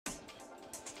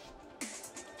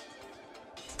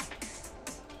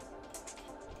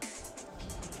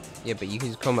Yeah, but you can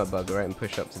use combat bug, right, and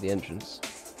push up to the entrance.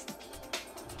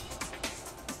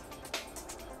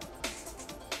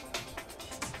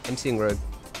 I'm seeing Rogue.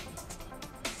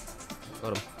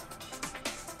 Got him.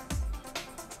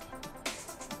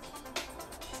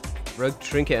 Rogue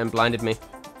trinket and blinded me.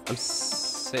 I'm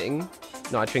sitting.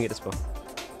 No, I trinket this spell.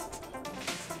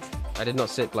 I did not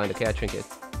sit blind. Okay, I trinket.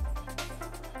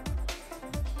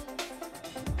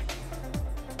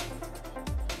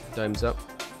 Dome's up.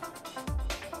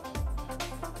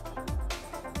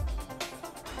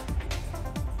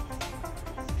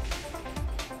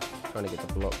 Trying to get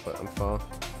the block, but I'm far.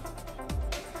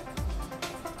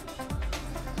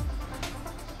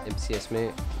 MCS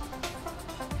mate.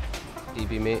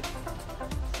 DB mate.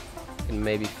 Can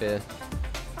maybe fear.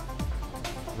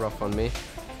 Rough on me.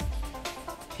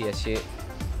 PSG.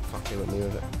 Fuck, they went me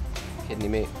with it. Kidney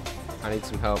mate. I need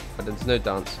some help, but there's no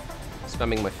dance.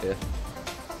 Spamming my fear.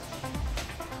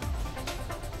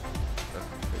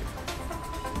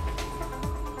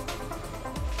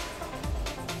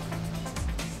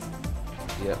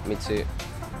 Yeah, me too.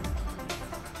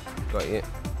 Got you.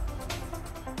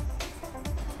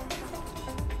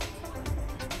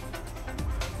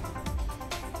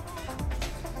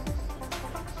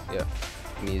 Yeah,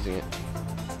 I'm using it.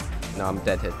 No, I'm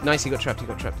dead here. Nice, he got trapped,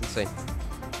 insane.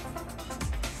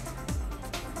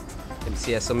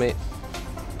 MCS on me.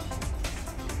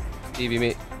 DB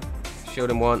me. Shield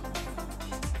him one.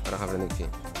 I don't have anything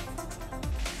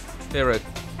for you.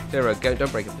 Fear Rogue,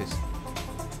 don't break it, please.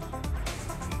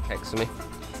 Hex on me.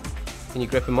 Can you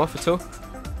grip him off at all?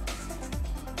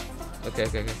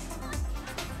 Okay.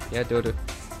 Yeah, do it.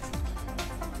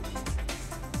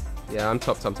 Yeah, I'm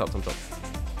top.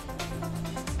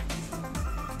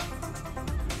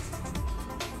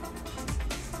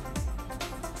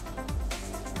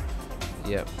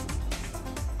 Yep.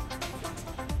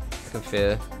 I can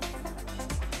fear.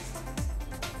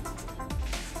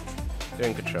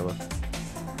 Doing good tremor.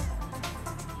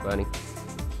 Burning.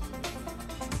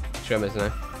 Tremors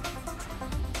now.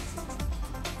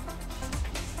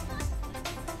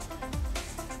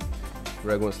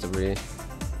 Rogue wants to re.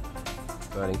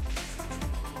 Burning.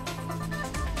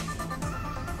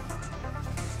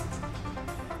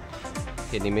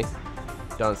 Hitting me.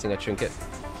 Dancing a trinket.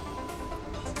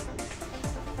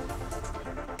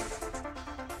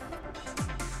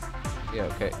 Yeah,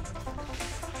 okay.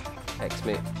 Hex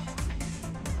me.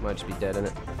 Might just be dead in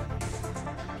it.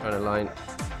 Trying to line.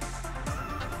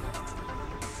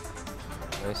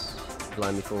 Nice.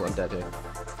 Blind me full. I'm dead here.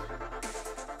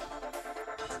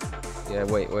 Yeah,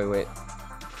 wait.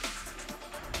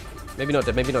 Maybe not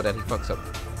dead. He fucks up.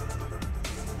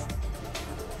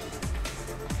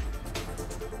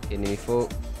 Hitting me full.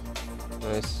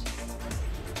 Nice.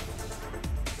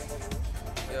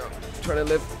 Yeah, trying to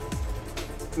live.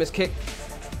 Miss kick.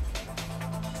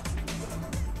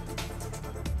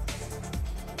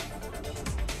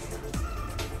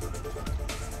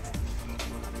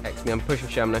 Hex me, I'm pushing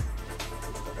Sham now.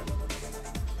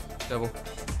 Double.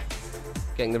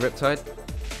 Getting the Riptide.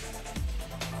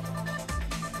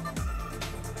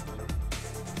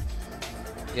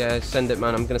 Yeah, send it,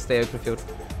 man. I'm gonna stay open field.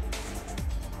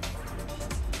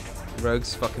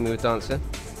 Rogue's fucking me with Dancer.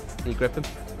 Can you grip him?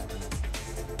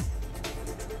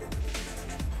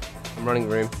 I'm running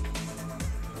room.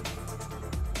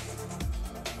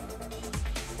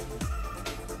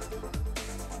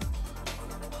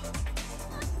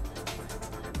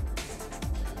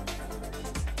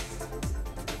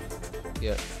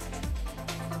 Yeah.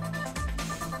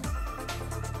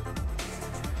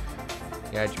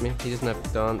 Gouge me. He doesn't have to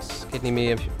dance. Kidney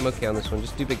me. I'm okay on this one.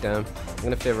 Just do big down. I'm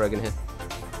gonna fear Rogue in here.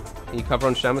 Can you cover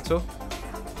on Shamator?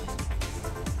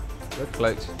 Rogue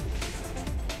cloaked.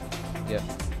 Yeah.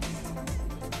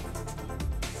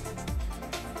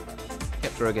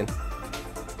 Kept Rogue in.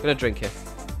 Gonna drink here.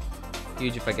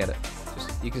 Huge if I get it.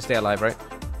 Just you can stay alive, right?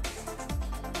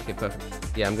 Okay, perfect.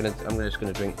 Yeah, I'm just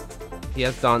gonna drink. He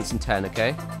has dance in 10,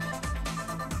 okay?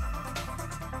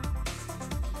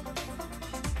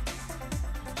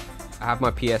 I have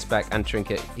my PS back and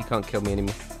trinket. He can't kill me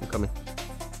anymore. I'm coming.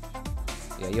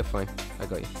 Yeah, you're fine. I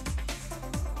got you.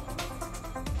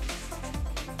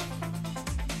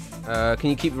 Can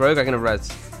you keep Rogue? I'm gonna res.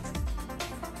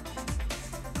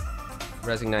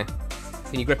 Resing now.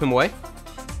 Can you grip him away?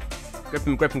 Grip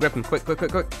him. Quick.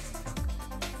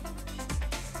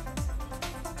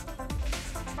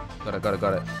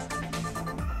 Got it.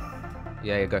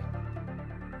 Yeah, go.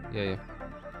 Yeah.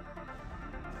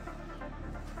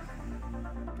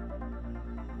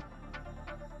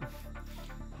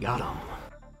 Got him.